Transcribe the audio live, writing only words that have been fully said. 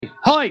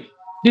Hi,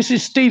 this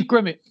is Steve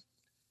Grimmett,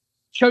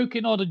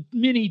 choking on a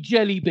mini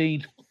jelly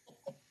bean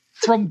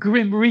from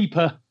Grim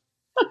Reaper.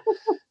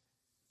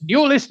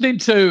 You're listening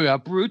to a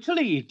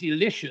brutally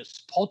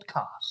delicious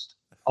podcast.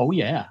 Oh,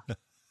 yeah.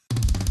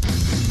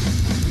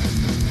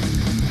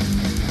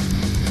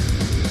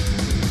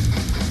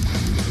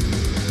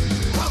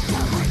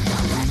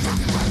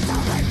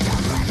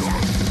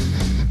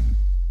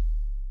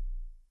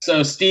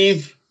 So,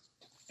 Steve,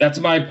 that's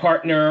my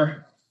partner,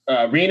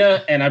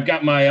 Rena, and I've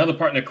got my other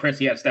partner, Chris.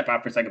 He had to step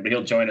out for a second, but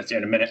he'll join us here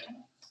in a minute.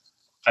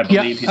 I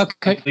believe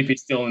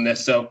he's still in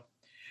this. So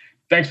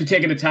thanks for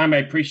taking the time. I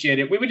appreciate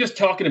it. We were just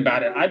talking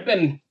about it.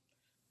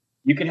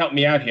 You can help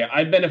me out here.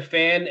 I've been a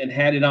fan and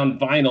had it on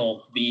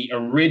vinyl, the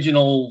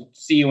original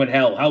See You in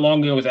Hell. How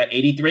long ago was that?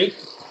 83?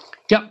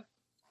 Yep.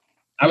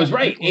 I was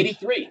right,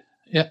 83.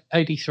 Yeah,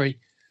 83.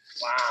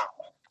 Wow.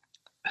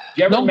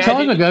 Long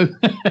time ago.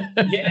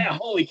 Yeah,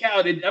 holy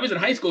cow. I was in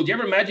high school. Did you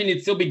ever imagine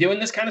you'd still be doing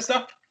this kind of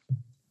stuff?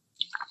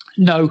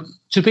 No,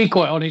 to be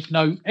quite honest,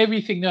 no.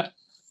 Everything that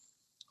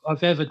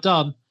I've ever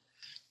done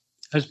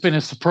has been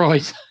a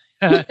surprise.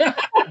 And,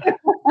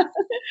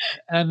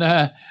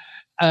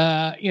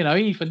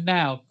 even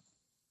now,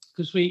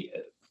 because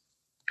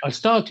I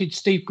started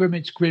Steve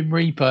Grimmett's Grim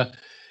Reaper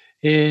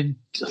in,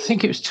 I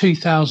think it was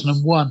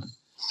 2001.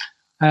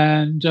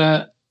 And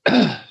I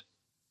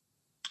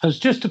was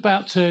just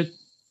about to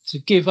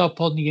give up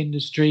on the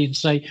industry and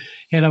say,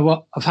 you know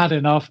what, I've had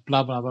enough,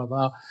 blah, blah, blah,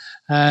 blah.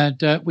 And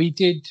we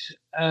did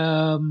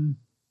a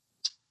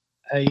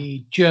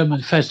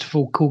German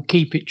festival called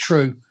Keep It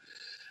True.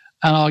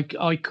 And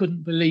I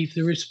couldn't believe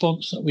the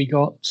response that we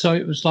got. So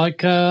it was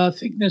like, I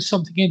think there's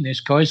something in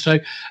this, guys. So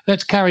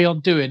let's carry on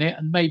doing it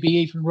and maybe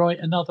even write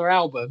another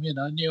album,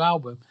 a new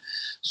album.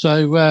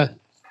 So,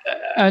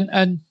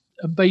 and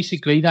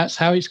basically that's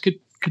how it's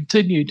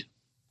continued.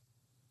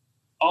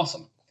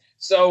 Awesome.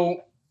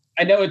 So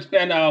I know it's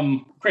been,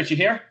 Chris, you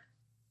here?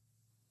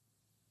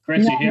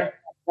 Chris, you here?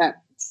 Yeah,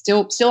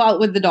 still out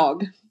with the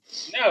dog.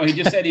 No, he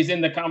just said he's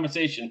in the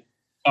conversation.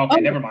 Okay,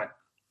 never mind.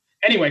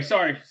 Anyway,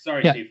 sorry,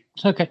 yeah, Steve.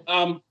 It's okay.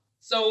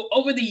 So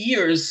over the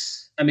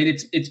years, I mean,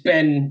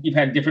 you've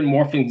had different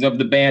morphings of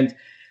the band,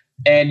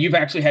 and you've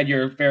actually had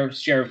your fair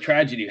share of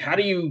tragedy. How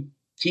do you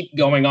keep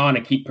going on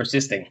and keep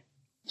persisting?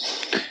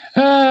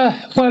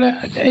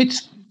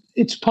 It's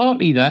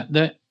partly that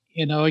that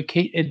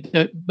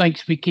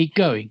makes me keep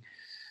going.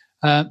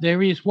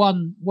 There is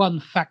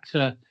one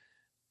factor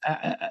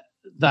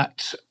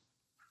that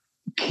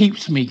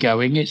keeps me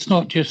going. It's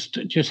not just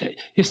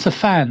it's the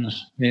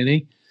fans,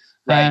 really.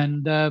 Right.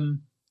 And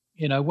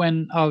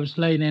when I was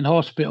laying in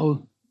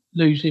hospital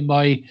losing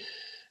my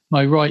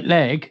right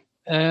leg,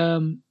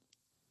 the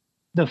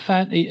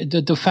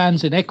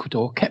fans in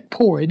Ecuador kept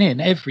pouring in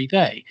every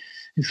day.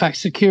 In fact,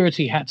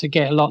 security had to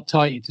get a lot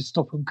tighter to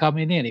stop them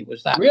coming in. It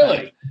was that really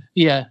bad.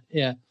 Yeah.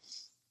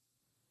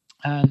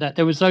 And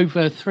there was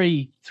over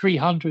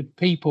 300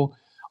 people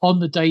on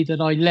the day that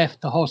I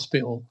left the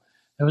hospital.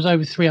 There was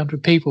over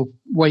 300 people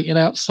waiting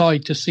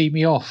outside to see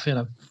me off. It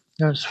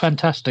was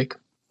fantastic,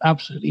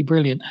 absolutely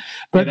brilliant.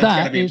 But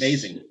that is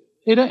amazing.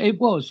 It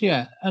was,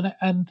 yeah,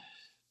 and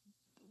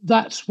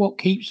that's what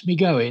keeps me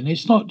going.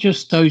 It's not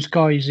just those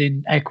guys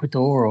in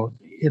Ecuador, or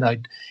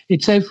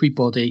it's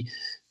everybody.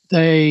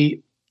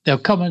 They'll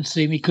come and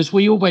see me because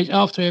we always,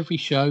 after every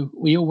show,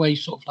 we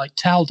always sort of like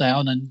towel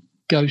down and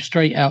go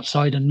straight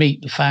outside and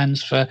meet the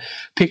fans for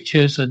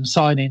pictures and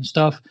sign-in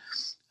stuff.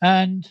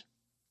 And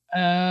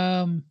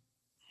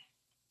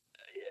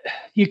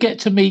you get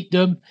to meet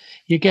them.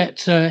 You get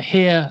to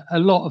hear a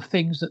lot of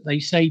things that they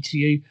say to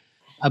you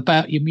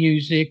about your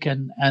music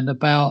and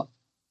about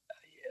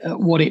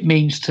what it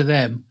means to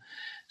them.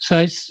 So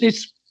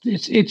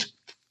it's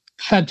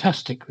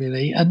fantastic,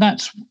 really, and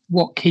that's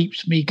what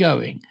keeps me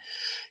going.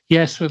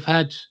 Yes, I've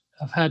had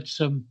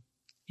some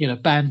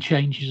band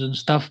changes and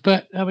stuff,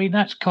 but I mean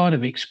that's kind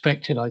of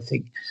expected, I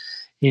think,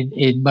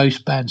 in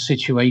most band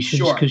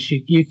situations, because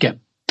you get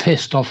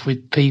pissed off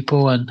with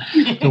people and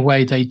the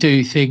way they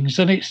do things,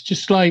 and it's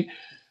just like,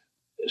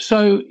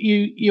 so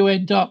you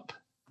end up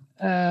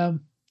you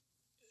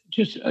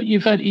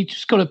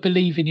just got to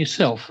believe in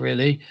yourself,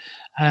 really.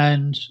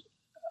 And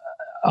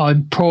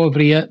I'm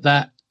probably at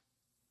that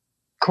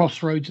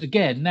crossroads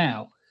again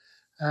now,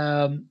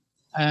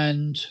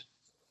 and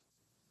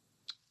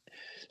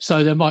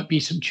so there might be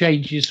some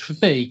changes for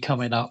me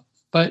coming up,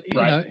 but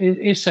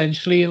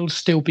essentially it'll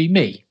still be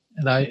me,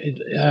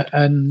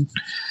 and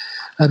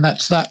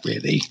that's that,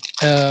 really.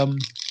 And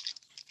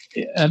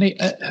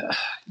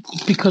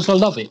because I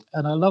love it,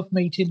 and I love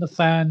meeting the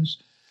fans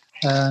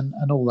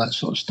and all that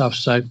sort of stuff.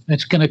 So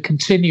it's going to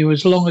continue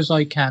as long as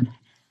I can.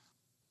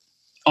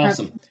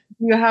 Awesome.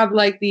 You have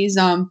like these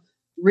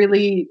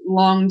really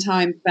long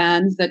time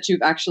fans that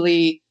you've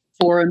actually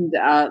formed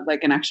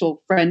like an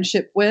actual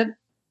friendship with?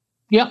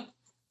 Yeah,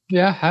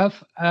 I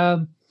have.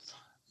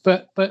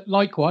 But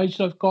likewise,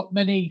 I've got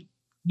many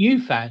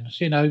new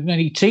fans,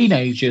 many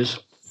teenagers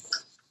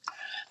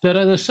that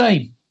are the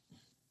same.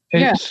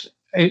 It's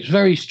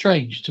very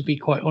strange, to be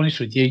quite honest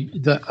with you,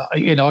 that,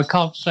 I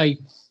can't say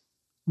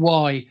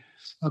why.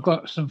 I've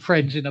got some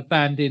friends in a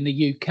band in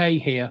the UK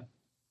here,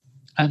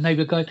 and they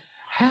were going,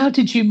 how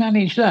did you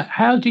manage that?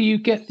 How do you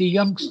get the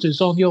youngsters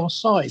on your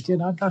side?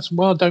 That's,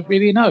 well, I don't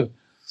really know.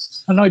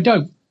 And I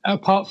don't,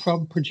 apart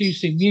from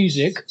producing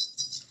music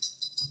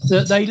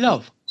that they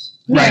love.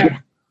 Right.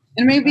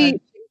 And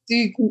maybe,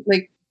 do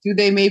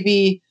they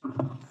maybe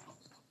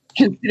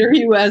consider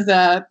you as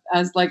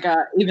like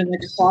a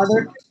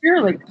father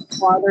figure, like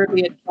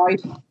fatherly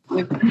advice,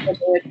 whether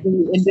it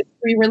be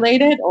industry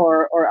related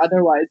or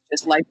otherwise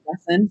just life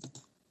lessons?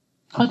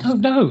 I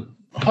don't know.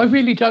 I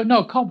really don't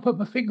know. I can't put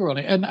my finger on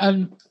it. And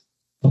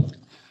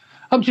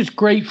I'm just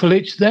grateful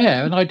it's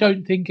there, and I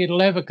don't think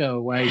it'll ever go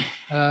away.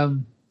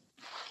 And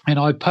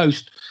I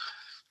post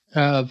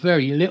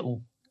very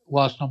little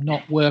whilst I'm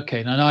not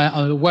working, and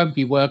I won't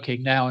be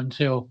working now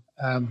until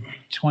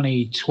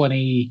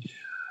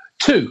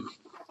 2022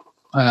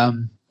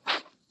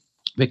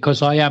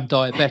 because I am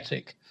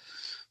diabetic.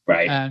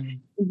 Right. And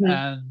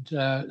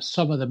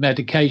some of the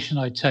medication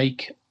I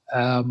take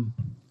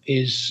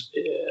is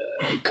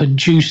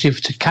conducive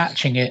to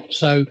catching it.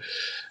 So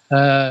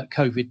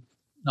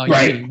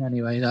COVID-19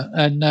 anyway.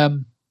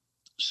 And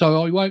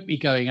so I won't be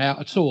going out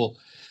at all.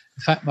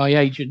 In fact, my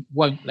agent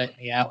won't let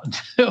me out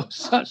until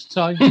such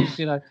time as,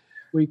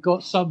 we've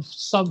got some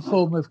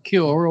form of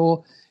cure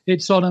or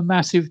it's on a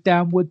massive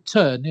downward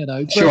turn,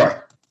 But,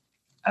 sure.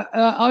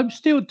 I'm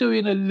still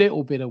doing a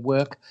little bit of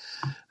work.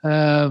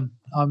 I've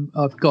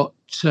got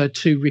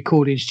 2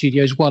 recording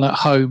studios, one at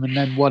home and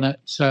then one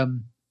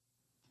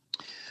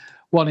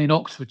in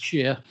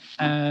Oxfordshire,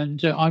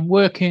 and I'm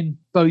working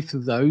both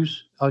of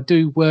those. I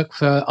do work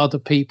for other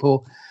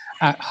people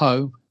at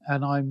home,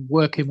 and I'm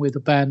working with a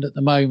band at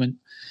the moment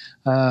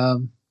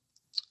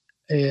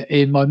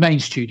in my main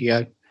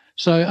studio.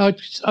 So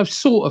I've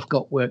sort of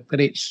got work, but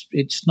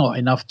it's not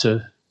enough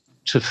to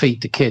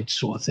feed the kids,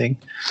 sort of thing.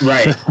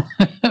 Right.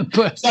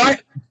 But so I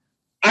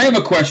have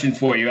a question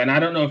for you, and I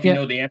don't know if you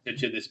know the answer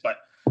to this, but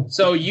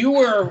so you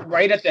were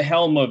right at the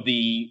helm of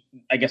I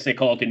guess they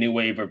call it the new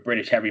wave of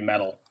British heavy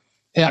metal.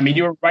 Yeah. I mean,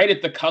 you were right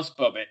at the cusp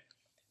of it.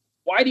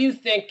 Why do you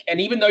think, and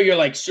even though you're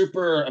like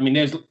super, I mean,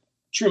 there's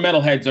true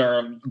metalheads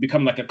are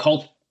become like a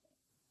cult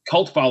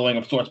following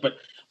of sorts, but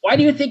why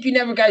do you think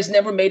you guys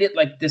never made it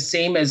like the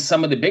same as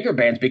some of the bigger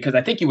bands? Because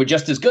I think you were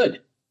just as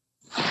good.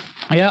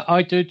 Yeah,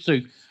 I do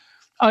too.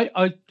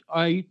 I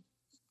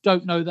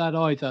don't know that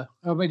either.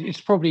 I mean,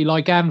 it's probably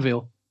like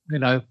Anvil,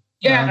 Yeah,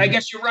 I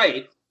guess you're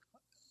right.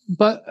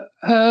 But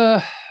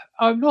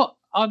I'm not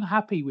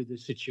unhappy with the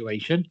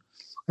situation.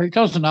 It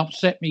doesn't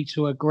upset me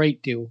to a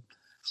great deal.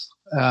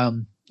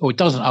 Or it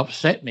doesn't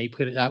upset me,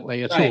 put it that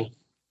way, at all.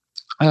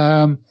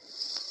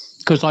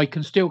 Because I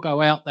can still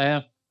go out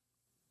there.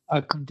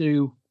 I can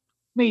do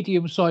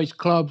medium-sized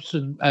clubs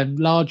and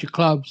larger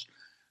clubs,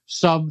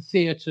 some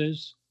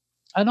theatres,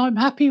 and I'm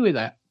happy with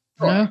that.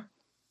 Sure.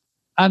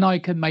 And I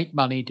can make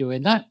money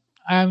doing that,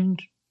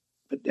 and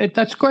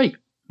that's great.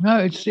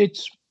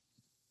 It's.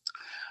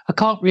 I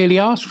can't really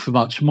ask for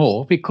much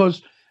more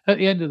because at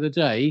the end of the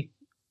day,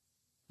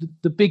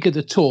 the bigger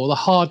the tour, the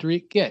harder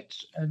it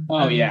gets. And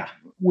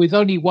with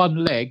only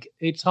one leg,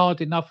 it's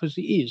hard enough as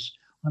it is.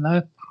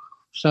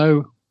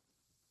 So.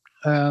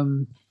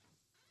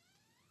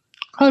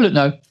 I don't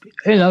know.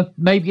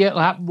 Maybe it'll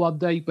happen one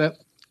day, but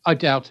I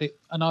doubt it,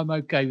 and I'm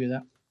okay with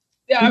that.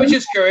 Yeah, I was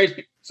just curious.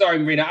 Sorry,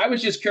 Marina. I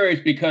was just curious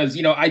because,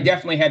 I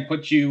definitely had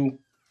put you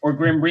or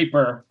Grim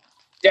Reaper,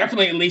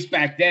 definitely at least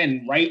back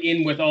then, right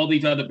in with all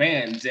these other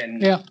bands.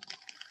 And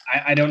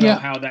I don't know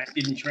how that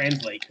didn't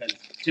translate because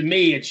to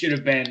me, it should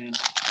have been,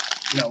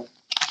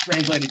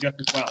 translated just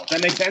as well. Does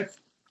that make sense?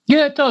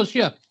 Yeah, it does.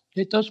 Yeah,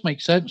 it does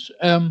make sense.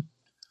 I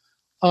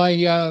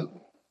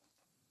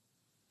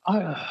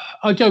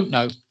don't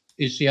know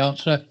is the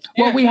answer.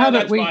 Yeah, well, we had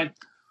fine.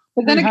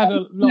 But then had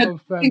a lot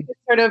of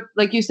sort of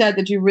like you said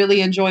that you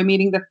really enjoy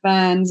meeting the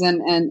fans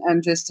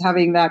and just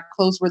having that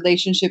close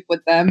relationship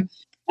with them.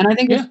 And I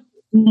think it's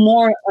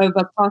more of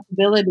a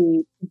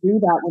possibility to do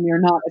that when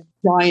you're not a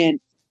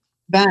giant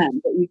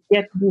band, but you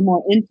get to be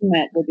more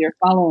intimate with your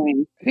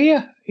following.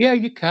 Yeah,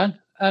 you can.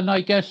 And I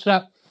guess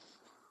that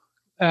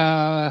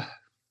that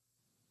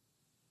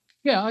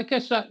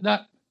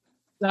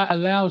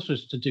allows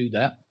us to do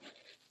that.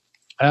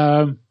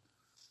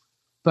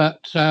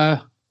 But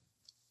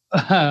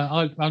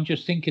I'm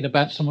just thinking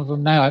about some of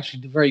them now.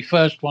 Actually, the very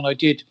first one I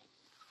did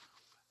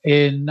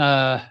in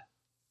where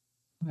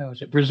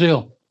was it?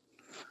 Brazil.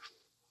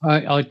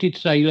 I did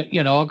say that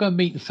I'll go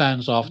meet the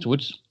fans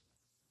afterwards,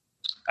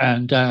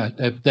 and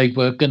they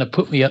were going to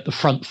put me at the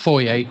front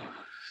foyer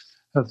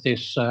of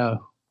this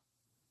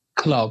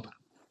club,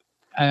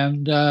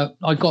 and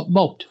I got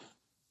mobbed.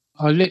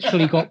 I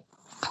literally got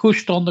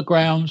pushed on the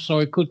ground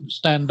so I couldn't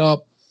stand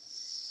up,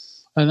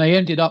 and they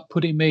ended up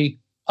putting me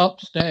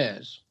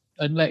upstairs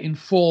and letting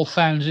 4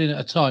 fans in at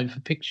a time for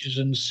pictures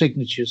and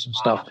signatures and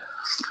stuff.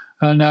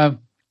 And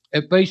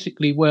it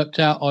basically worked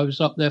out I was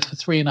up there for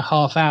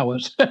 3.5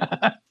 hours.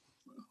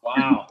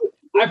 Wow.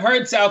 I've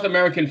heard South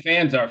American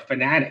fans are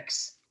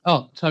fanatics.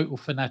 Oh, total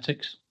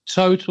fanatics.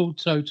 Total.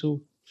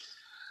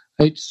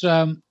 It's,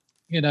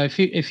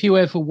 if you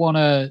ever want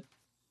to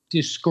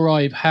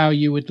describe how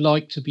you would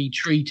like to be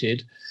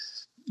treated,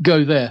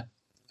 go there,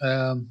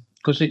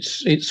 because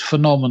it's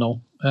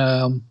phenomenal.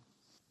 And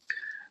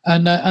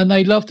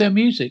they love their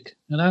music,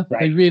 right.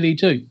 They really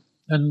do.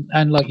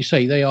 And like you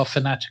say, they are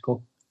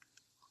fanatical.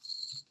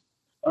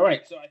 All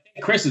right, so I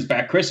think Chris is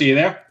back. Chris, are you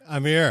there?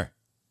 I'm here.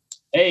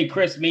 Hey,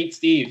 Chris, meet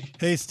Steve.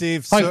 Hey,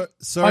 Steve. Hi.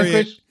 Sorry, Hi,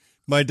 Chris.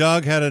 My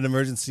dog had an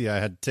emergency. I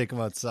had to take him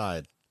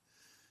outside.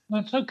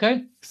 That's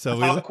okay. So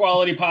top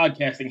quality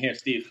podcasting here,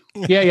 Steve.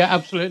 Yeah,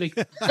 absolutely.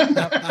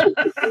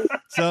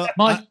 So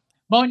mine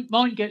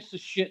gets the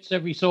shits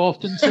every so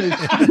often too.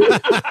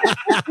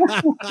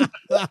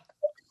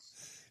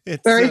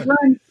 It's very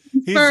fun.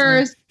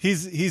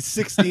 He's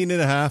 16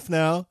 and a half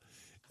now,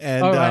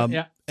 and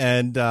right,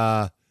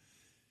 and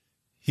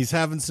he's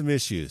having some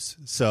issues.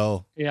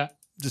 So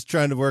just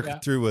trying to work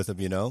it through with him,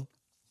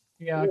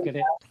 Yeah, I get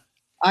it.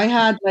 I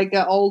had like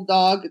an old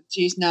dog.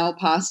 She's now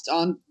passed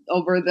on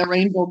over the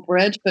Rainbow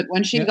Bridge. But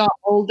when she got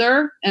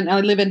older, and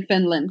I live in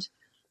Finland,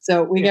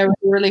 so we get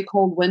really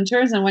cold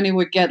winters. And when it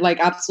would get like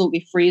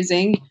absolutely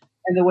freezing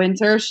in the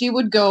winter, she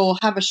would go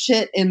have a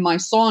shit in my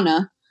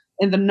sauna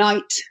in the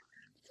night.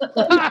 She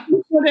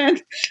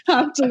wouldn't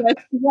have to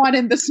like run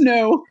in the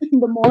snow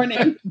in the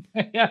morning.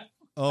 Yeah.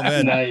 Oh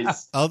man,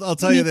 nice. I'll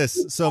tell you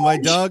this. So my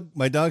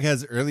dog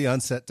has early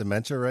onset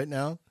dementia right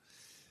now,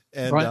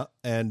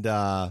 and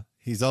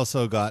he's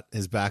also got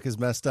his back is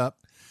messed up.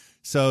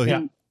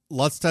 So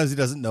lots of times he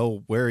doesn't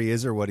know where he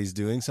is or what he's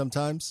doing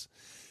sometimes.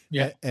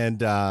 Yeah.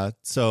 And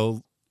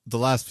so the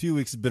last few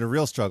weeks have been a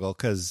real struggle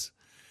because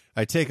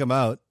I take him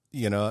out,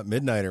 at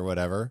midnight or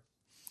whatever,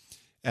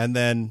 and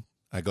then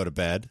I go to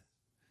bed,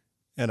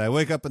 and I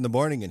wake up in the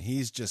morning and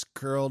he's just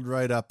curled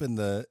right up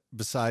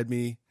beside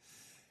me.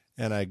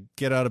 And I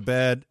get out of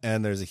bed,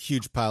 and there's a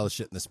huge pile of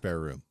shit in the spare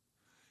room.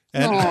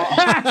 And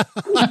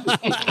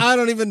I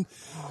don't even,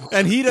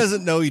 and he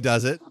doesn't know he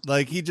does it.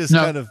 Like, he just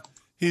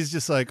he's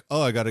just like,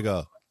 oh, I got to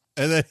go.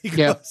 And then he goes.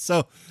 Yeah.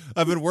 So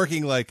I've been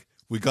working like,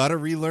 we got to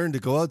relearn to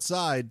go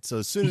outside. So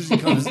as soon as he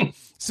comes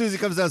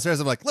downstairs,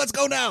 I'm like, let's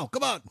go now.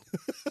 Come on.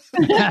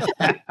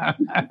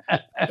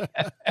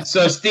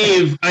 So,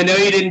 Steve, I know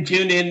you didn't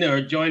tune in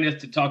or join us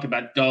to talk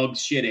about dogs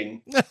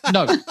shitting.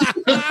 No.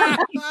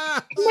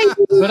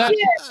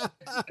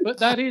 but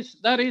that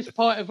is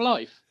part of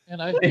life.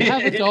 If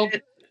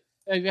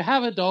you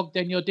have a dog,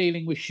 then you're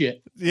dealing with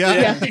shit.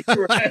 Yeah.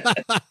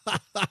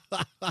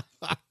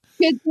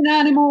 Kids and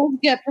animals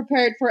get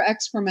prepared for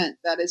excrement.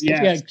 That is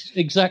yeah,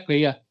 exactly.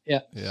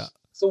 Yeah.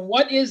 So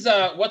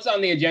what's on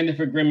the agenda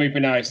for Grim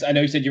Reaper now? I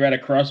know you said you're at a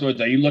crossroads.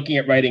 Are you looking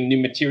at writing new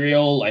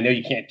material? I know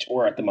you can't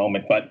tour at the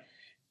moment, but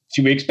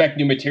should we expect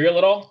new material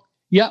at all?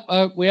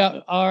 Yeah, we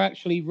are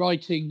actually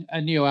writing a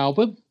new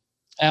album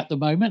at the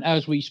moment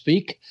as we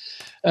speak.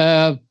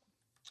 I'm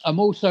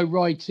also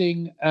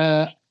writing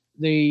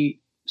the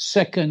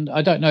second.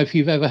 I don't know if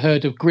you've ever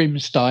heard of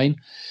Grimstein,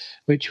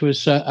 which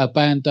was a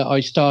band that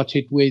I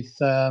started with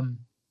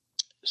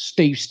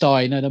Steve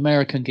Stein, an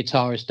American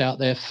guitarist out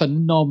there,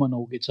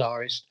 phenomenal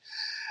guitarist.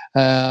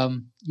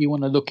 You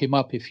want to look him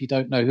up if you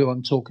don't know who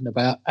I'm talking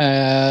about.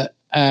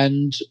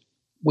 And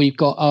we've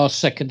got our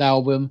second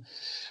album.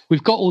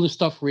 We've got all the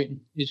stuff written.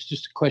 It's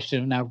just a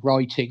question of now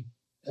writing.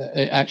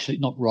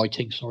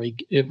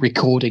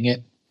 Recording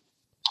it.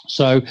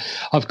 So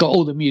I've got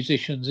all the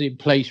musicians in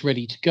place,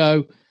 ready to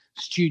go.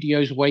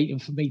 Studio's waiting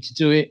for me to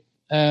do it.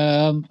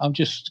 I'm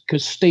just,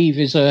 because Steve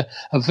is a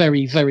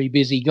very, very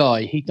busy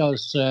guy. He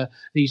does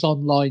these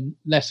online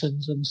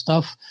lessons and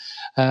stuff.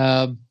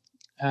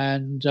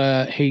 And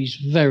he's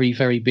very,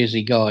 very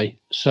busy guy.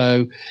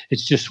 So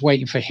it's just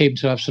waiting for him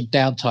to have some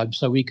downtime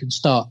so we can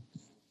start.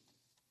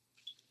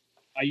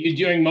 Are you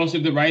doing most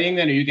of the writing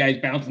then? Or are you guys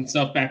bouncing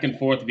stuff back and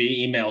forth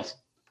via emails?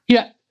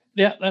 Yeah,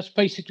 that's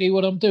basically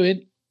what I'm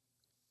doing.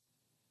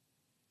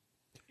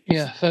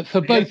 Yeah,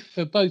 for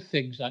both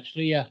things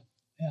actually. Yeah.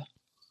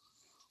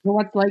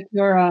 What's like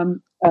your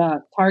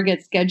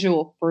target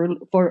schedule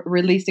for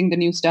releasing the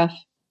new stuff?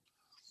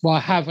 Well, I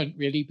haven't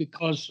really,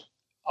 because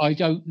I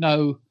don't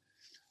know,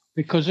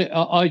 because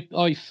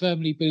I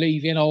firmly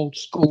believe in old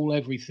school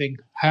everything,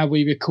 how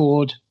we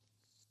record,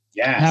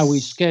 how we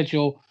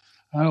schedule,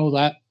 and all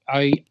that.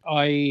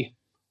 I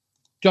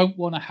don't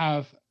want to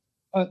have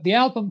the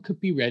album could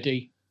be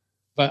ready,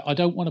 but I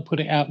don't want to put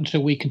it out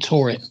until we can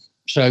tour it.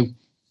 So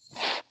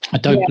I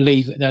don't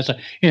believe that there's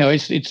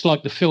it's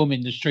like the film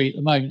industry at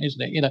the moment,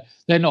 isn't it?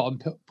 They're not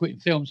putting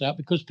films out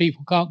because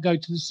people can't go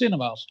to the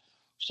cinemas.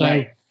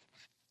 So,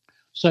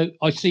 so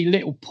I see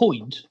little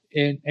point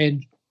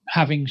in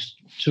having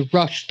to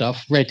rush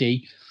stuff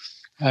ready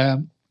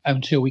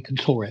until we can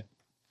tour it.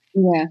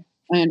 Yeah,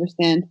 I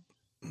understand.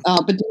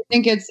 But do you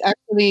think it's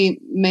actually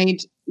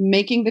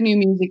making the new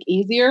music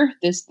easier,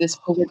 this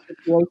COVID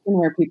situation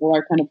where people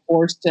are kind of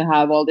forced to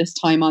have all this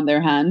time on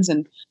their hands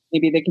and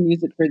maybe they can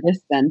use it for this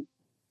then?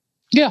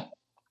 Yeah.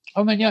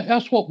 I mean, yeah,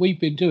 that's what we've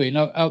been doing.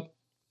 I've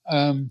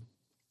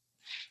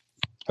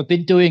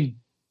been doing,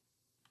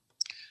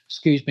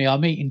 excuse me,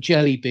 I'm eating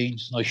jelly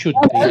beans and I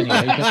shouldn't be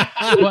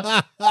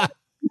anyway.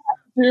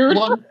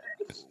 But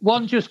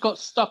One just got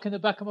stuck in the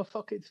back of my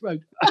fucking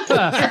throat.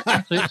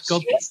 It's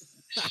gone.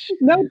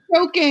 No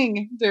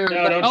choking, dude.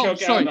 No, don't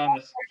choke out on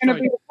us. It's going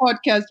to be a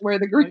podcast where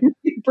the Green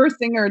Reaper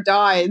singer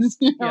dies.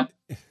 You know?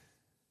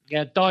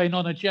 Yeah, dying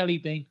on a jelly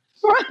bean.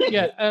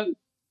 Yeah.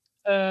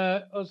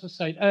 What was I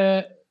saying?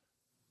 I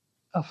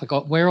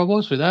forgot where I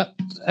was with that.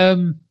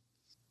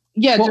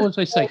 What was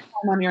I saying?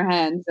 Time on your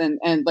hands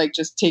and like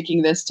just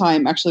taking this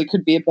time actually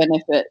could be a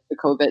benefit. The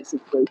COVID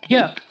situation.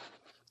 Yeah,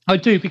 I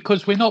do,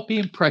 because we're not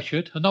being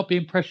pressured. I'm not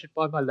being pressured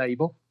by my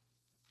label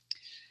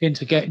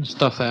into getting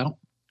stuff out.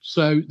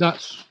 So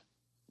that's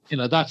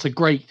a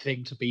great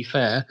thing, to be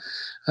fair.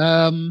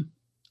 It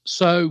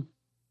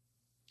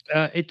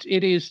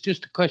is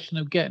just a question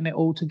of getting it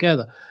all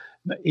together.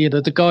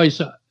 The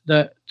guys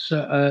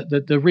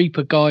the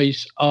Reaper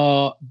guys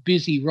are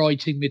busy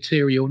writing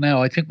material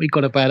now. I think we've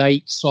got about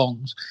 8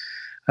 songs.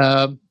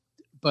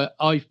 But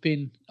I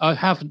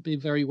haven't been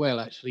very well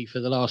actually for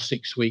the last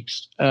 6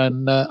 weeks,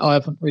 and I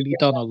haven't really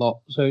done a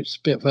lot. So it's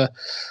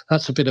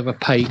that's a bit of a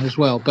pain as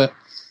well. But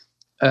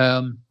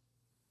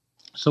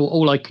so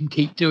all I can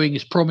keep doing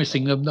is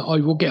promising them that I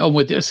will get on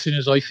with it as soon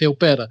as I feel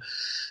better.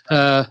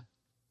 I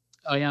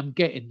am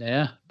getting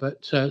there,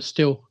 but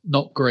still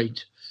not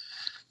great.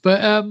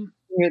 But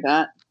hear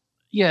that.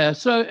 Yeah.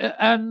 So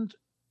and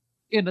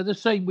the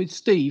same with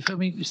Steve. I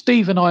mean,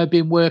 Steve and I have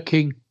been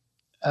working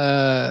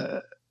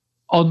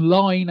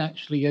online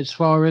actually, as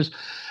far as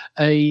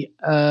a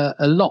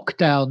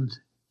lockdown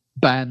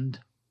band.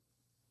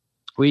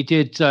 We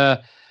did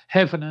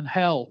Heaven and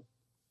Hell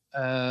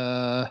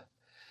a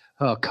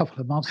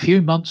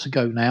few months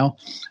ago now,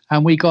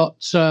 and we got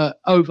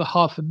over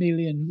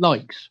 500,000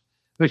 likes,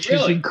 which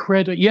is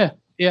incredible. Yeah,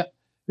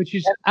 which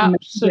is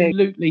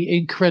absolutely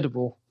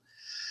incredible.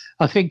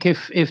 I think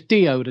if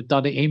Dio had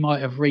done it, he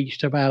might have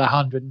reached about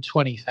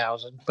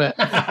 120,000. But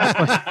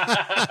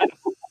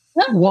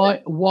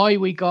why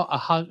we got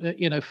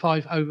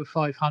over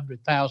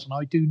 500,000,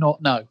 I do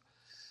not know.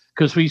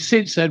 Because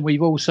since then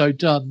we've also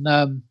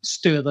done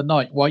Stir the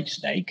Night,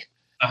 Whitesnake,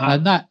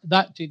 and that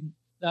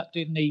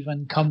didn't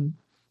even come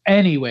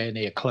anywhere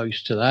near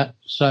close to that.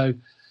 So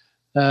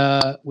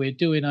we're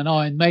doing an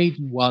Iron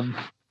Maiden one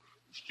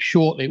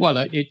shortly. Well,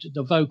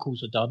 the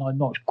vocals are done. I'm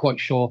not quite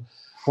sure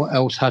what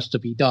else has to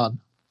be done.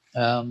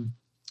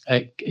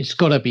 It's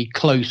got to be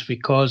close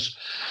because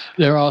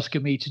they're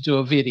asking me to do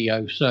a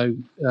video, so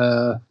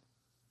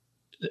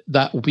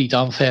that will be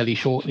done fairly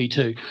shortly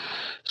too.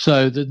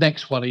 So the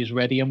next one is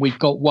ready, and we've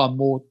got one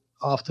more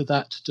after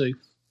that to do.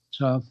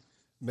 So,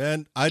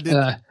 man, I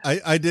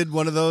did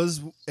one of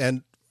those,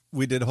 and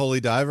we did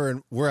Holy Diver,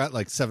 and we're at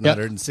like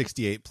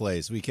 768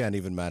 plays. We can't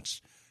even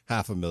match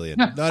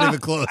 500,000. Not even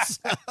close.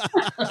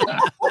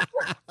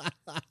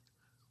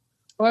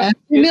 Well,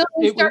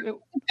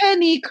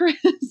 penny,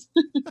 Chris.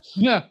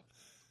 Yeah,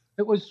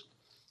 it was.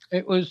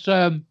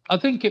 I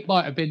think it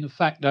might have been the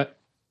fact that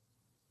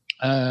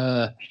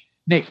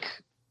Nick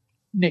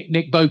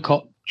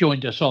Bocott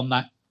joined us on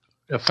that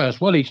first.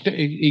 Well,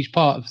 he's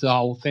part of the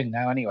whole thing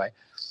now, anyway.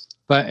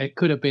 But it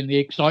could have been the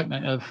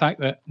excitement of the fact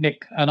that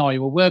Nick and I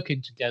were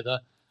working together.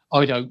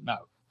 I don't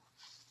know,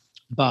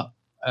 but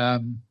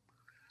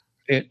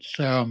it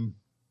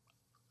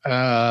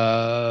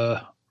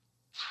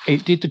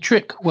did the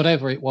trick,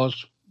 whatever it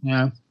was.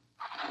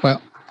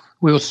 Well,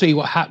 we'll see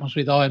what happens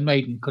with Iron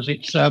Maiden, because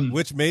it's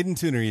Which Maiden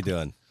tune are you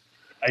doing?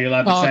 Are you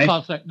allowed to say? I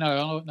can't say.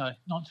 No, not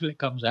until it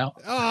comes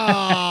out.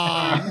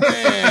 Oh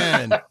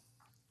man!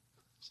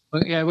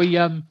 But yeah, we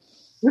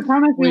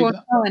promise we won't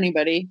tell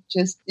anybody.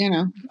 Just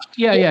Yeah,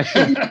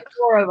 sure.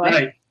 4 of us.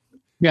 Right.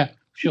 Yeah,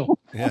 sure.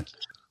 Yeah,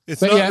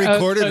 it's not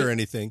recorded or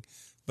anything.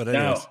 But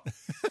anyways.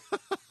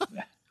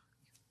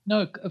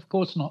 No, of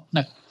course not.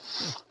 No.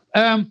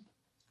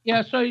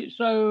 Yeah,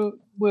 so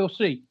we'll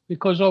see,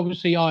 because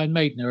obviously Iron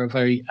Maiden are a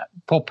very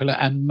popular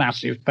and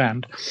massive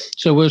band.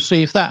 So we'll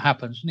see if that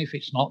happens. And if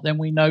it's not, then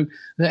we know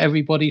that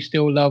everybody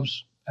still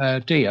loves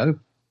Dio,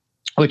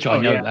 which I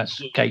know that's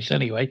the case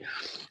anyway.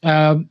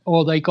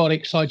 Or they got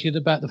excited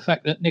about the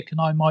fact that Nick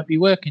and I might be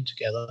working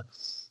together.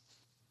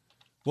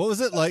 What was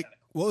it like?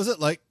 What was it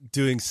like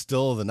doing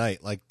Still of the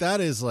Night? Like,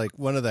 that is like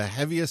one of the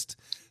heaviest.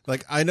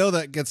 Like, I know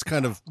that gets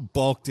kind of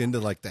bulked into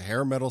like the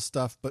hair metal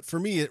stuff, but for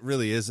me, it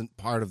really isn't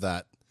part of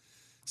that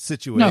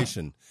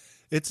situation.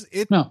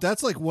 No.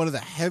 That's like one of the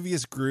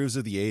heaviest grooves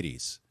of the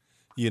 80s.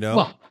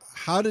 Well,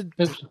 how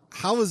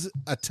was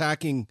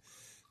attacking?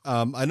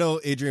 I know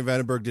Adrian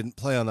Vandenberg didn't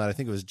play on that. I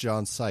think it was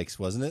John Sykes,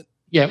 wasn't it?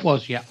 Yeah, it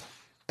was. Yeah.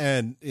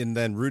 And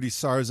then Rudy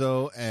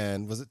Sarzo,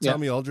 and was it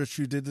Tommy Aldrich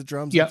who did the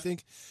drums? Yeah. I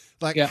think.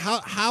 Like,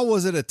 how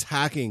was it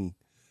attacking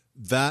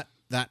that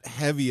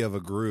heavy of a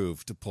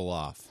groove to pull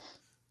off?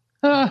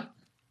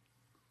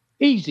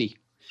 Easy.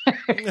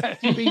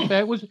 To be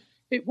fair, it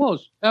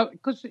was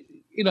because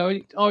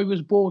I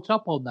was brought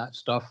up on that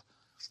stuff.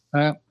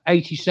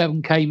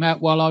 87 came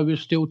out while I was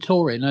still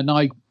touring, and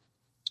I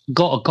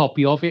got a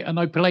copy of it and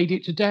I played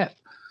it to death.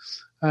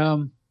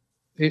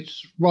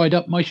 It's right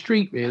up my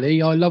street,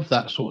 really. I love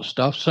that sort of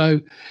stuff,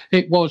 so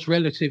it was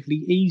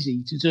relatively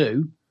easy to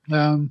do.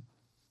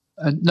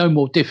 no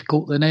more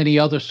difficult than any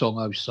other song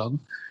I've sung.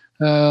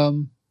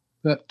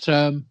 But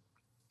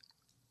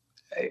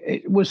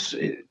it was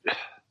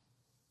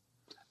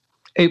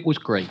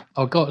great.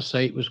 I've got to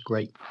say it was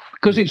great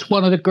because it's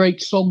one of the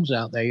great songs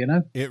out there, you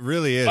know? It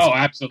really is. Oh,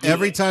 absolutely.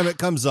 Every time it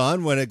comes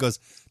on, when it goes,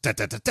 da,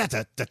 da, da, da,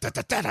 da, da, da,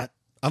 da, da,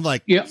 I'm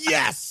like,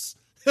 yes.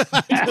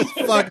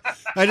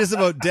 I just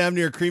about damn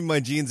near cream my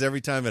jeans every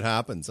time it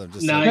happens. I'm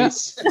just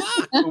nice.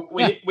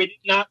 Like, we did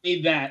not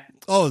need that.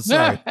 Oh,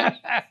 sorry.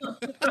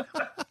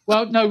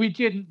 Well, no, we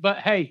didn't. But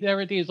hey, there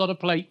it is on a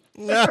plate.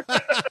 Hey,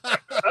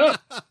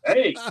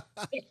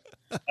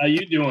 how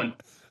you doing?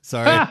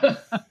 Sorry.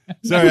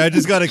 I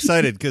just got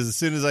excited because as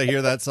soon as I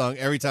hear that song,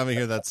 every time I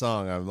hear that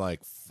song, I'm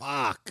like,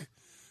 fuck.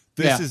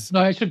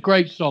 It's a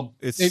great song.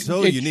 It's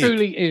so unique. It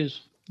truly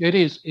is. It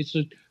is. It's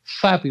a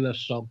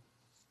fabulous song.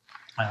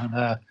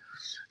 And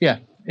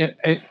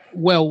it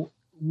well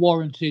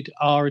warranted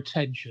our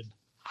attention.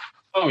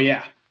 Oh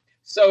yeah.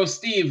 So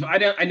Steve, I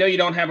know you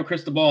don't have a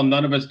crystal ball,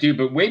 none of us do,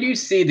 but where do you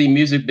see the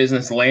music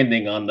business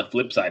landing on the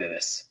flip side of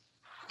this?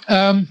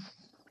 No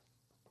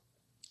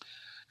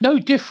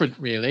different,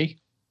 really,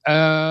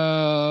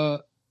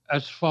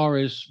 as far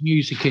as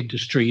music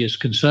industry is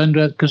concerned,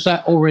 because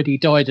that already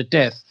died a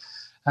death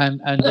and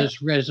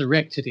has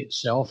resurrected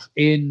itself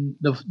in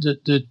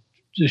the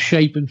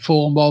shape and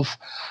form of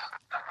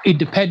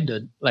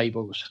independent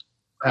labels.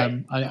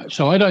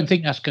 So I don't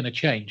think that's going to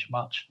change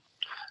much.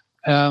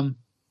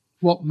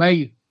 What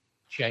may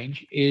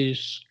change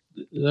is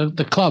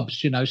the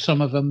clubs. You know,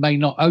 some of them may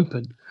not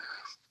open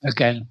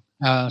again.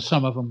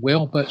 Some of them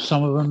will, but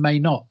some of them may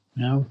not.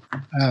 You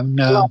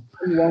know,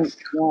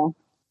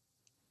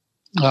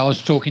 I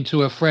was talking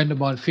to a friend of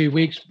mine a few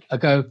weeks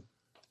ago.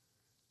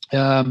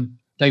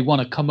 They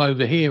want to come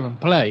over here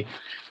and play.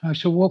 I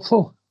said, "What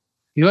for?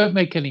 You won't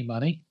make any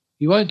money.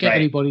 You won't get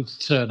anybody to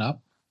turn up."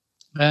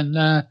 And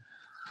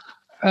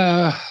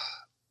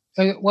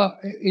well,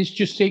 it's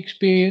just the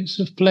experience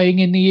of playing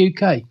in the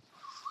UK.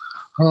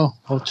 Well,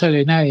 I'll tell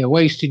you now, you're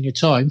wasting your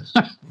time.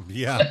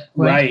 Yeah,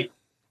 right.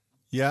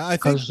 Yeah, I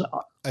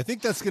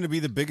think that's going to be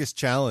the biggest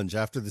challenge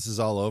after this is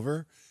all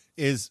over.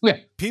 Is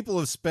people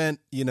have spent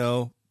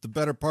the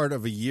better part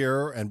of a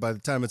year, and by the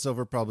time it's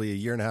over, probably a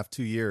year and a half,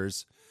 2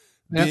 years,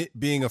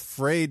 being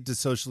afraid to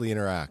socially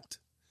interact.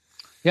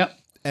 Yep.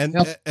 And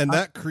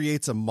that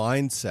creates a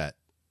mindset.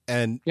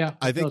 And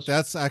I think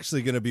that's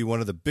actually going to be one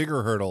of the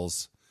bigger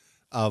hurdles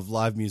of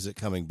live music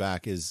coming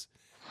back is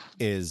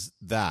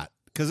that.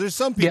 Because there's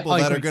some people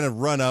that are going to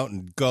run out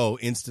and go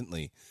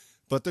instantly.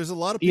 But there's a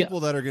lot of people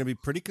that are going to be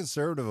pretty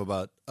conservative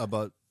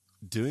about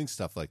doing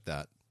stuff like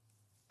that.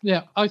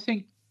 Yeah, I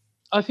think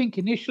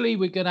initially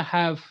we're going to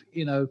have,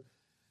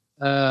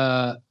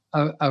 a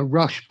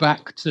rush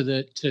back to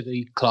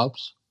the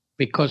clubs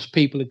because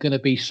people are going to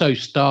be so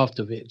starved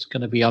of it. It's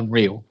going to be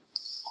unreal.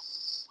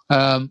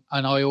 And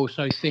I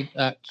also think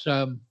that,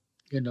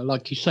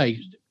 like you say,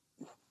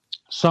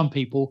 some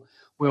people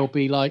will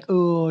be like,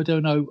 oh, I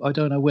don't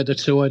know whether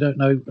to, I don't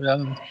know.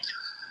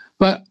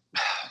 But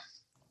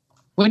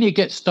when you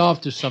get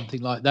starved of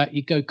something like that,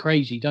 you go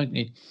crazy, don't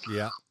you?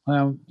 Yeah.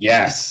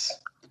 Yes.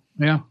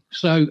 Yeah.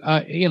 So,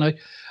 I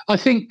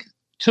think,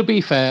 to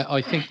be fair,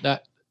 I think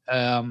that,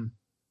 I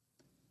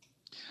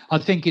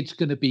think it's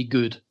going to be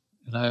good.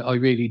 I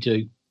really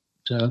do.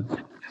 So.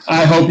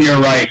 I hope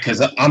you're right,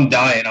 because I'm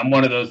dying. I'm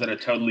one of those that are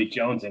totally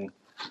jonesing.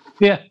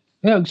 Yeah,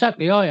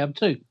 exactly. I am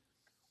too.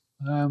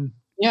 A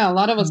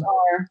lot of us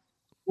are.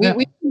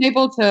 We've been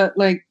able to,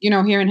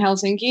 here in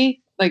Helsinki,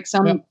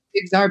 some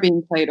gigs are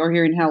being played, or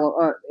here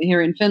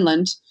in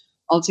Finland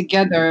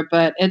altogether.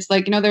 But it's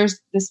there's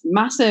this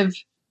massive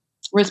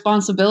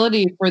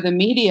responsibility for the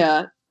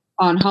media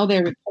on how they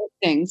report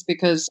things,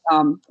 because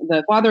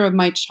the father of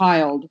my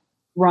child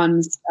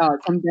runs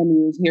some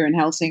venues here in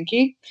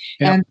Helsinki,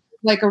 and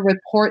a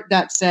report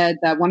that said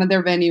that one of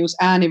their venues,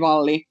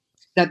 Äänivalli,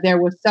 that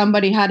there was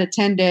somebody had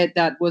attended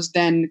that was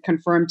then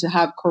confirmed to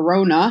have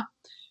corona.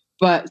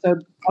 But so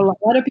a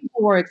lot of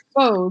people were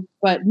exposed,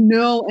 but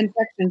no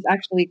infections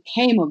actually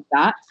came of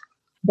that.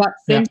 But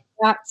since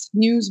that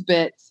news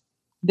bit,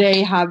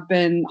 they have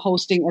been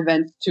hosting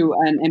events to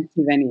an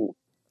empty venue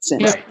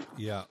since.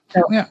 Yeah.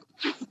 So,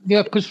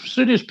 because as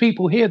soon as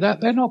people hear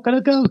that, they're not going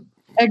to go.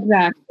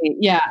 Exactly.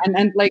 Yeah.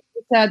 And like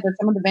you said, that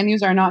some of the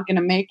venues are not going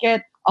to make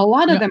it. A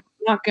lot of them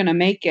are not going to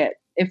make it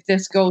if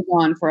this goes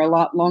on for a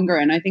lot longer.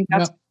 And I think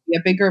that's a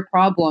bigger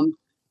problem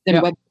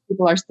than whether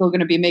people are still going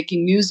to be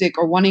making music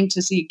or wanting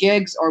to see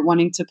gigs or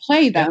wanting to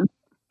play them.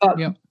 But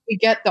we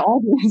get the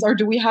audience, or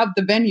do we have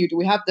the venue? Do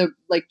we have the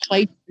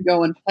place to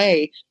go and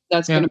play?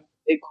 That's going to be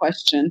a big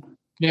question.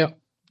 Yeah.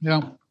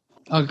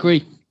 I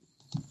agree.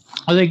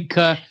 I think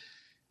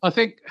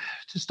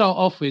to start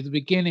off with, the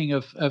beginning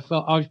of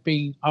I've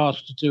been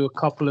asked to do a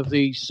couple of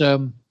these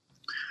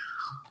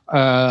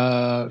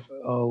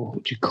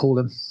what do you call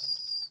them?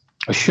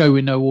 A show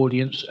with no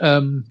audience.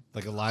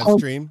 Like a live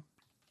stream?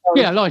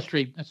 Yeah, live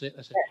stream. That's it.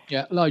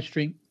 Yeah, live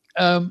stream.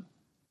 And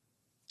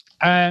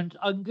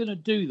I'm going to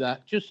do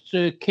that just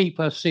to keep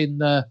us in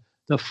the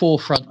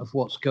forefront of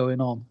what's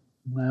going on.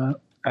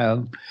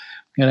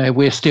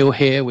 We're still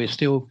here. We're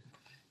still,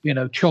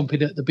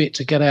 chomping at the bit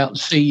to get out and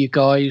see you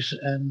guys,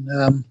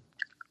 and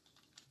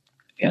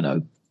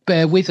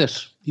bear with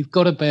us. You've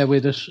got to bear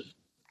with us.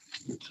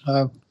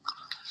 So,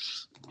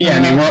 yeah,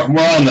 I mean,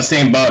 we're all in the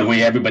same boat.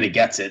 Everybody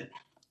gets it.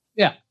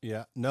 Yeah.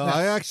 Yeah. No,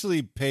 I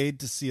actually paid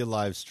to see a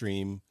live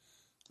stream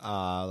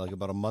like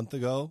about a month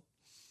ago.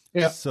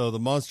 Yeah. So the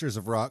Monsters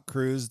of Rock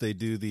cruise, they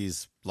do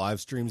these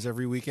live streams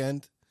every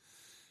weekend.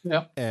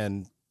 Yeah.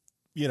 And,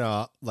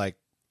 like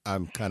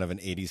I'm kind of an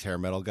 80s hair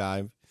metal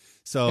guy.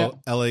 So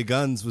LA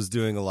Guns was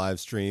doing a live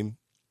stream.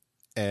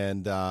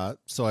 And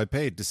so I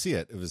paid to see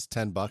it. It was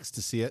 $10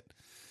 to see it.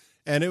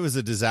 And it was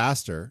a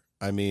disaster.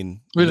 I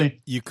mean,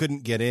 really, you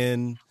couldn't get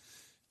in.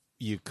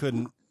 You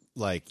couldn't,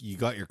 you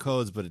got your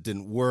codes, but it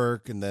didn't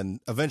work. And then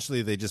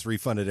eventually they just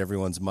refunded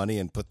everyone's money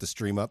and put the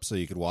stream up so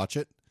you could watch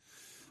it.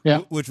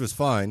 Yeah. Which was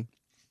fine.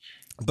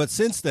 But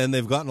since then,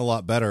 they've gotten a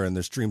lot better and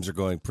their streams are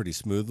going pretty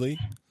smoothly.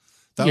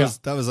 That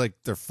was like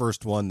their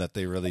first one that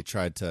they really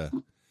tried to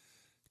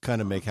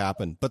kind of make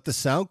happen. But the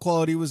sound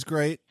quality was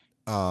great.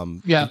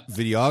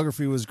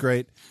 Videography was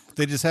great.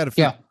 They just had a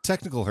few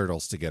technical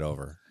hurdles to get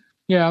over.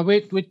 Yeah,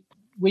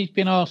 we've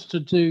been asked to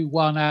do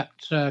one at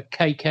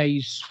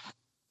KK's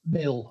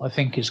Mill, I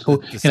think it's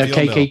called. The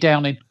KK Mill.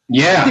 Down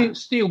in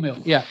Steel Mill.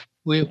 Yeah,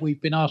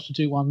 we've been asked to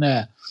do one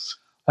there.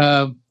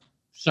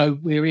 So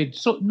we're in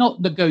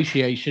not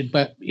negotiation,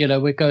 but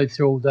we're going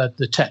through all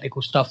the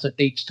technical stuff that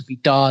needs to be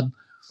done,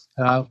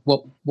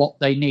 what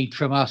they need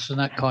from us and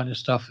that kind of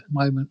stuff at the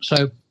moment.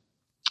 So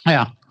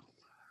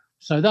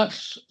so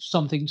that's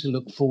something to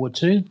look forward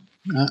to.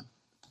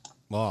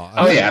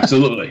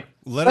 Absolutely.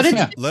 Let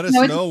us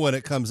know when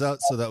it comes out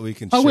so that we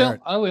can share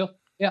it. I will.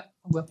 Yeah,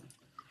 I will.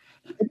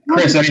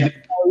 Chris, go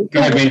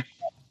ahead, man.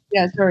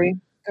 Yeah, sorry.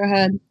 Go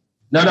ahead.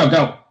 No,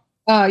 go.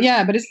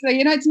 But it's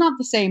it's not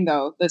the same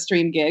though, the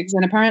stream gigs,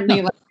 and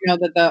apparently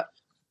that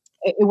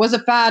it was a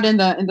fad in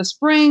the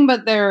spring,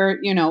 but they're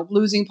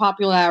losing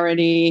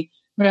popularity.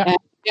 Yeah.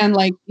 And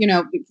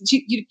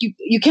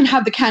you can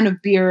have the can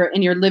of beer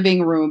in your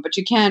living room, but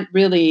you can't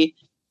really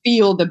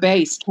feel the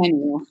bass, can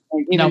you?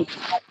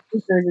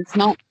 It's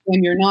not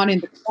when you're not in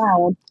the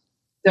crowd.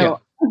 So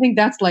I think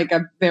that's like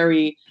a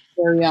very,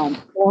 very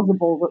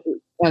plausible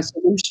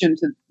solution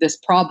to this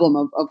problem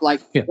of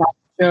live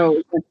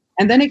shows.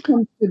 And then it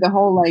comes to the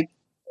whole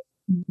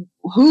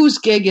whose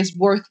gig is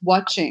worth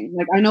watching.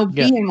 Like I know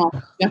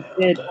Behemoth just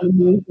did an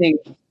amazing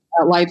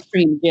live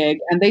stream gig,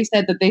 and they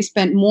said that they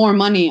spent more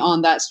money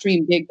on that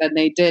stream gig than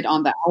they did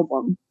on the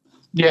album.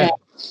 Yeah.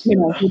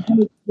 And,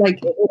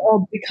 it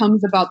all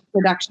becomes about the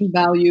production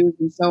values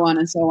and so on,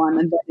 and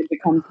then it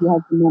becomes who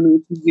has the money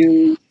to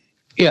use.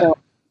 Yeah. So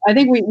I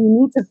think we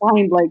need to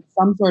find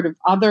some sort of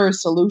other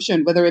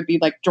solution, whether it be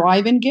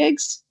drive-in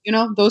gigs.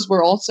 Those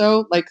were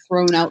also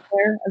thrown out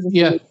there as a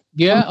solution.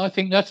 Yeah, I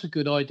think that's a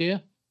good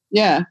idea.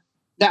 Yeah,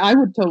 I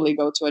would totally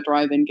go to a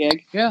drive-in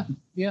gig. Yeah.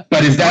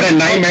 But is that a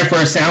nightmare for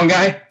a sound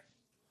guy?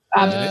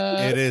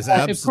 It is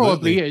absolutely. It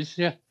probably is.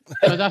 Yeah,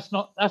 but that's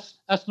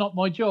not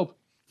my job.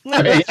 And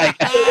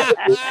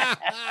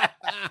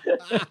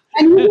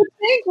you would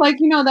think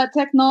that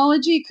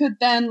technology could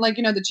then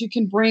that you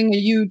can bring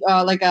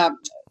a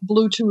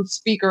Bluetooth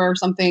speaker or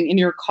something in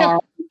your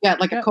car. Get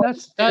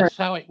that's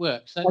how it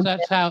works.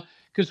 That's how,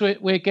 because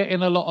we're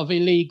getting a lot of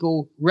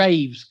illegal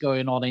raves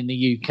going on in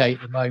the UK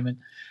at the moment,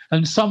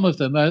 and some of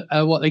them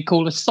are what they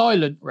call a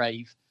silent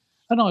rave.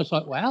 And I was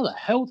like, well, how the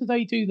hell do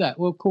they do that?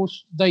 Well, of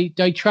course, they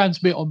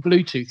transmit on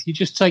Bluetooth. You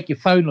just take your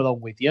phone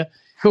along with you,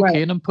 hook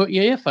in, and put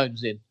your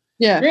earphones in.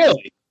 Yeah.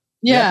 Really?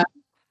 Yeah.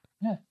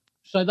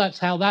 So that's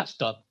how that's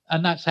done,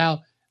 and that's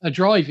how a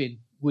drive-in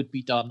would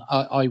be done.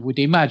 I would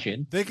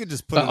imagine they could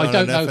just put it on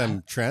an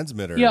FM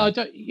transmitter. Yeah,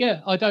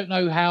 I don't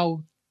know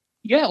how.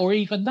 Yeah, or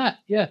even that.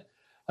 Yeah,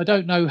 I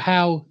don't know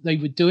how they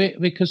would do it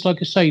because, like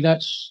I say,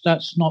 that's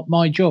not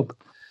my job.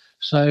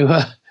 So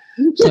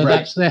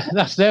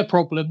that's their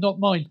problem, not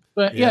mine.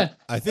 But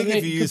I think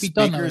if you use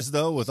speakers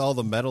though, with all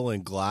the metal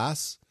and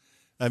glass,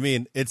 I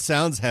mean, it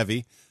sounds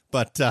heavy.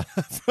 But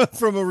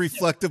from a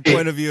reflective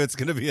point of view, it's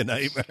going to be a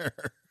nightmare.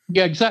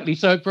 Yeah, exactly.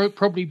 So it'd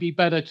probably be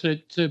better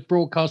to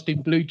broadcast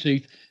in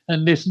Bluetooth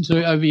and listen to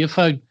it over your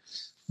phone.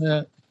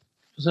 So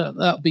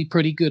that'd be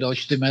pretty good, I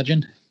should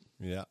imagine.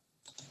 Yeah.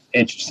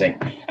 Interesting.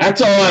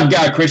 That's all I've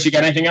got. Chris, you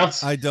got anything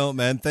else? I don't,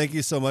 man. Thank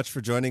you so much for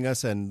joining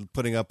us and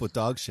putting up with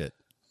dog shit.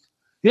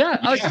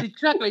 Yeah.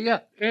 Exactly. Yeah.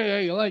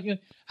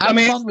 Have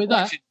fun with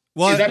that.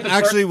 Well,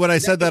 actually, when I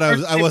said that,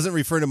 I wasn't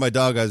referring to my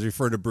dog. I was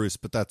referring to Bruce,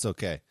 but that's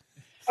okay.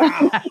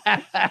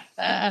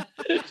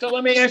 So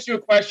let me ask you a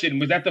question.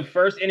 Was that the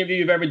first interview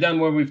you've ever done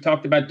where we've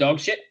talked about dog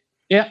shit?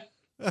 Yeah.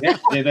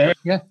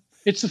 Yeah.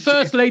 It's the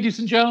first, ladies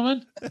and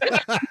gentlemen.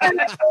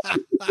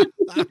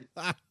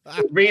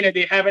 Rena, do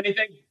you have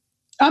anything?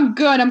 I'm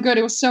good.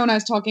 It was so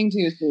nice talking to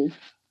you, Steve.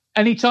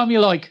 Anytime you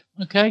like.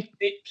 Okay.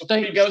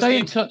 Stay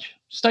in touch.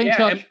 Stay in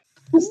touch.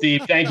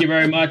 Steve, thank you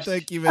very much.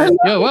 Thank you, man.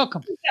 You're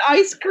welcome.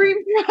 Ice cream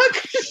truck.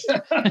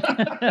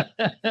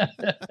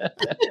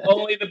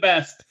 Only the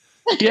best.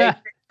 Yeah.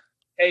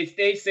 Hey,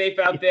 stay safe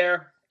out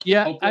there.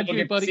 Yeah, hopefully Andrew,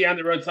 we'll get buddy. to see you on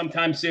the road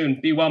sometime soon.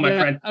 Be well, my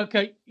friend.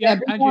 Okay. Yeah,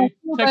 Andrew.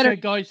 Take care,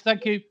 guys.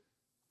 Thank you.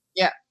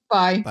 Yeah.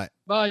 Bye. Bye.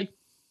 Bye.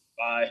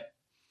 Bye.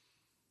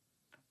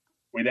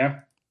 We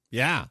there?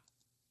 Yeah.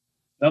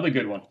 Another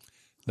good one.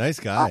 Nice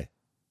guy.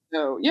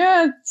 So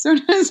yeah, so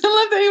nice. I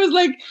love that he was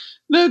like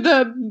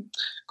the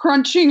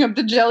crunching of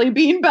the jelly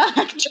bean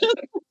back.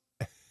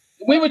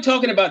 We were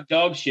talking about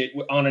dog shit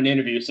on an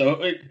interview,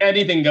 so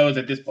anything goes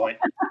at this point.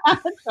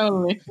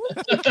 Totally.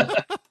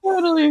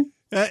 Totally. You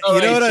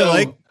know what I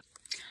like?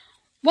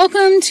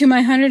 Welcome to my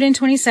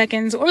 120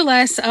 seconds or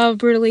less of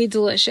Brutally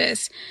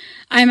Delicious.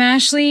 I'm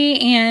Ashley,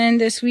 and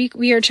this week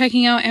we are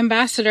checking out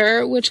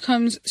Ambassador, which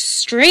comes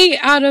straight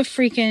out of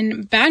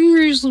freaking Baton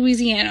Rouge,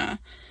 Louisiana,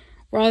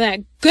 where all that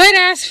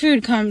good-ass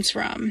food comes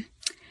from.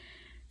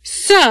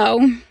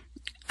 So,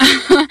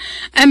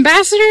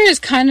 Ambassador is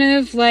kind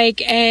of like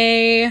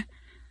a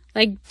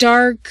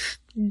dark,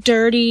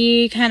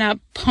 dirty, kind of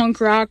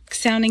punk rock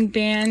sounding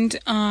band.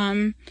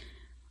 I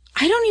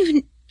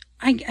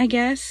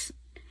guess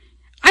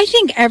I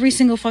think every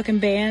single fucking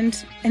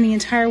band in the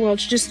entire world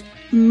should just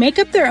make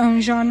up their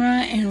own genre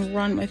and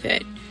run with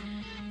it,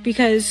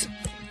 because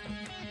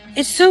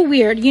it's so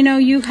weird. You know,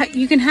 you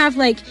can have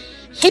like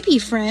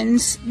hippie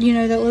friends, you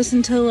know, that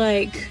listen to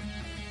like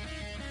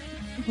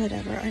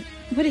whatever.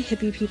 What are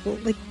hippie people?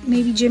 Like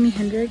maybe Jimi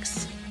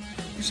Hendrix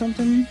or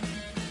something,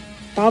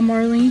 Bob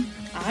Marley.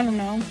 I don't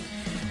know.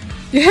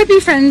 Your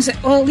hippie friends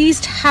will at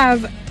least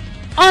have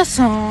a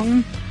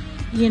song,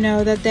 you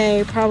know, that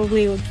they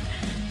probably would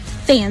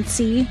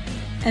fancy.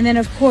 And then,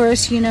 of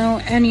course, you know,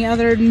 any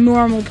other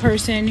normal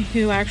person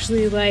who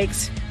actually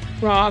likes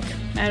rock,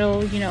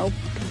 metal, you know,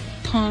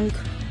 punk,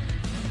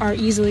 are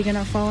easily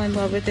gonna fall in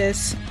love with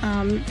this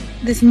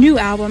this new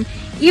album.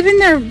 Even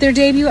their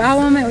debut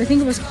album, I think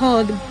it was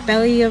called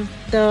Belly of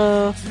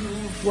the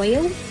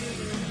Whale.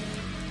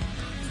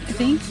 I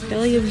think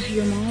Belly of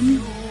Your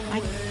Mom. I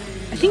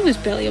think it was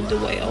Belly of the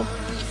Whale,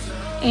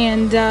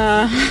 and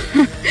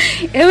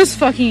it was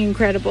fucking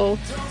incredible.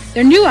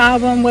 Their new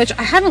album, which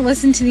I haven't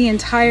listened to the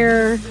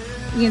entire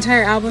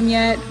album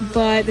yet,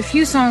 but the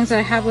few songs that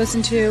I have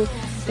listened to,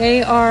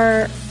 they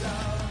are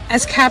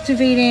as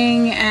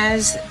captivating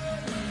as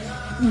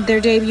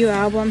their debut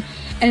album.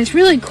 And it's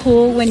really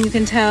cool when you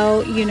can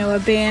tell, you know, a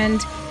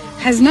band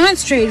has not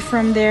strayed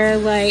from their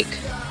like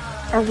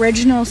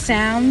original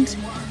sound,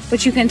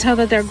 but you can tell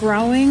that they're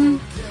growing.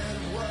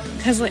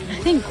 Because like I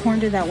think Korn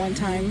did that one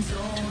time.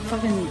 I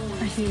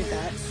hated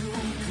that.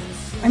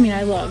 I mean,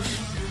 I love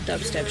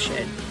dubstep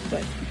shit,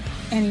 but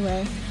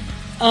anyway,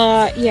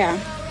 yeah.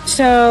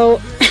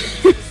 So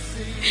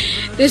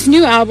this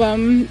new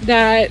album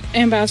that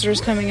Ambassador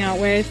is coming out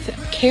with,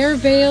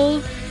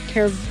 Caravale,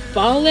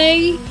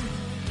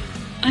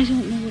 I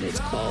don't know what it's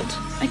called.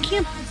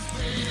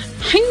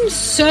 I'm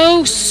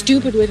so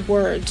stupid with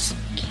words.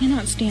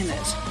 Cannot stand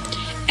this.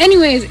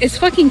 Anyways, it's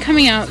fucking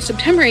coming out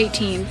September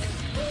 18th,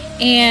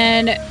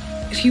 and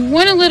if you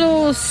want a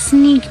little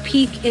sneak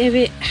peek of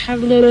it,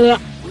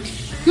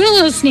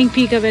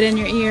 in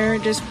your ear,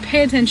 just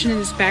pay attention to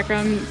this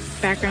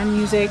background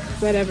music,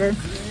 whatever.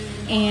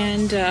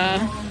 And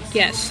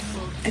yes,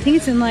 I think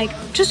it's in like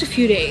just a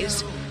few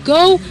days.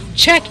 Go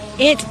check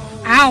it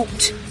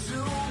out.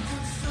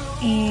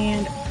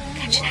 And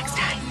catch you next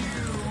time.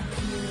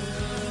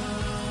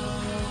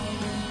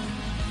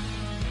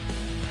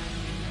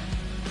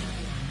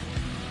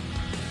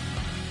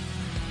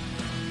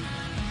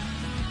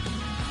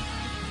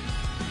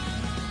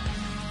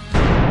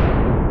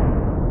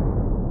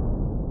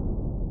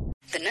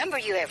 The number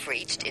you have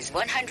reached is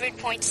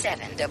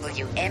 100.7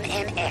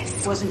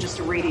 WMMS. It wasn't just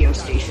a radio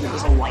station, it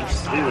was a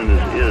lifestyle. Cleveland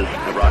is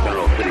a rock and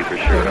roll city for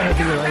sure.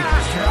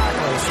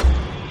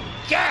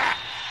 Get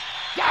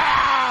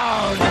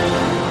down! The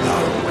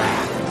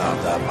Wrath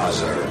of the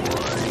Buzzard.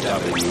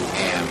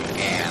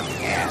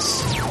 WMMS.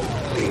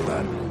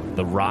 Cleveland.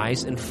 The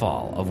rise and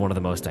fall of one of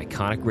the most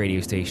iconic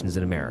radio stations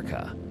in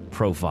America.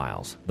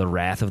 Profiles. The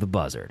Wrath of the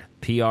Buzzard.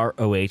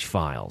 PROH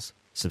Files.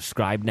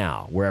 Subscribe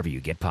now wherever you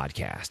get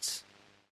podcasts.